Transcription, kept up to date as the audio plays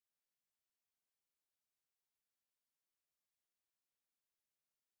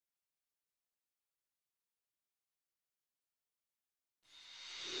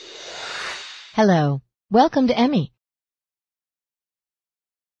Hello. Welcome to Emmi.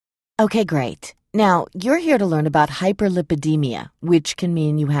 Okay, great. Now, you're here to learn about hyperlipidemia, which can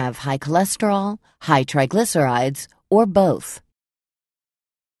mean you have high cholesterol, high triglycerides, or both.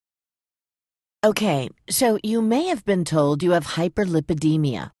 Okay, so you may have been told you have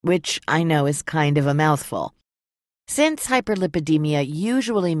hyperlipidemia, which I know is kind of a mouthful. Since hyperlipidemia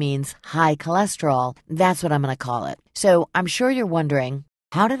usually means high cholesterol, that's what I'm going to call it. So I'm sure you're wondering,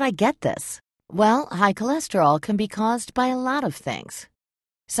 how did I get this? Well, high cholesterol can be caused by a lot of things.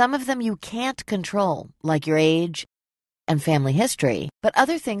 Some of them you can't control, like your age and family history, but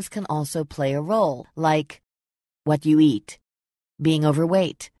other things can also play a role, like what you eat, being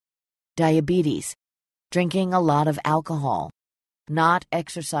overweight, diabetes, drinking a lot of alcohol, not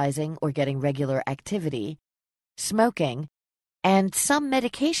exercising or getting regular activity, smoking, and some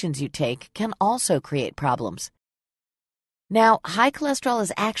medications you take can also create problems. Now, high cholesterol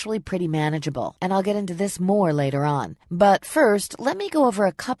is actually pretty manageable, and I'll get into this more later on. But first, let me go over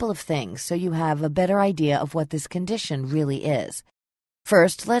a couple of things so you have a better idea of what this condition really is.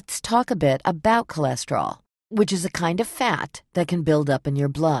 First, let's talk a bit about cholesterol, which is a kind of fat that can build up in your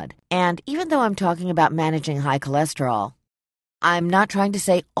blood. And even though I'm talking about managing high cholesterol, I'm not trying to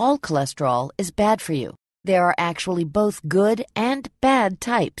say all cholesterol is bad for you. There are actually both good and bad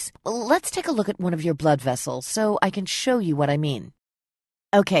types. Let's take a look at one of your blood vessels so I can show you what I mean.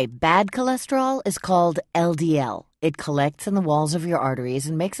 Okay, bad cholesterol is called LDL. It collects in the walls of your arteries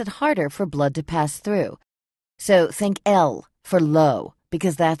and makes it harder for blood to pass through. So think L for low,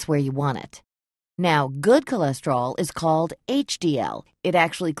 because that's where you want it. Now, good cholesterol is called HDL. It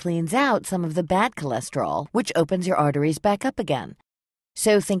actually cleans out some of the bad cholesterol, which opens your arteries back up again.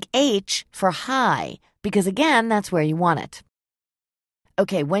 So think H for high, because again, that's where you want it.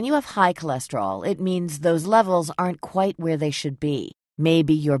 Okay, when you have high cholesterol, it means those levels aren't quite where they should be.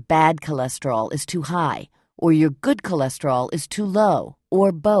 Maybe your bad cholesterol is too high, or your good cholesterol is too low,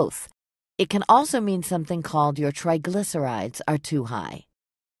 or both. It can also mean something called your triglycerides are too high.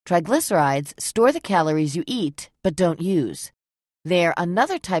 Triglycerides store the calories you eat but don't use. They're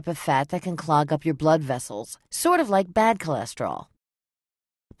another type of fat that can clog up your blood vessels, sort of like bad cholesterol.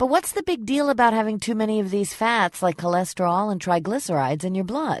 But what's the big deal about having too many of these fats like cholesterol and triglycerides in your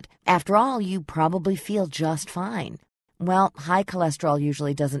blood? After all, you probably feel just fine. Well, high cholesterol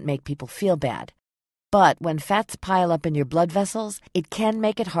usually doesn't make people feel bad. But when fats pile up in your blood vessels, it can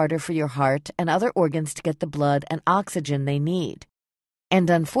make it harder for your heart and other organs to get the blood and oxygen they need. And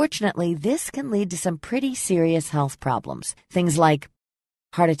unfortunately, this can lead to some pretty serious health problems. Things like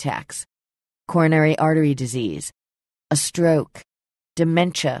heart attacks, coronary artery disease, a stroke,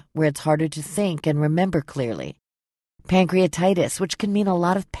 dementia, where it's harder to think and remember clearly, pancreatitis, which can mean a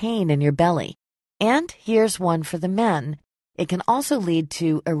lot of pain in your belly. And here's one for the men. It can also lead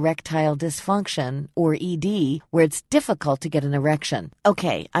to erectile dysfunction, or ED, where it's difficult to get an erection.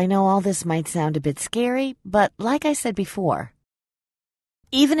 Okay, I know all this might sound a bit scary, but like I said before,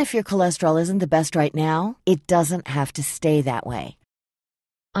 even if your cholesterol isn't the best right now, it doesn't have to stay that way.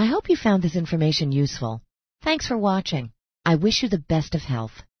 I hope you found this information useful. Thanks for watching. I wish you the best of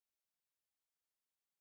health.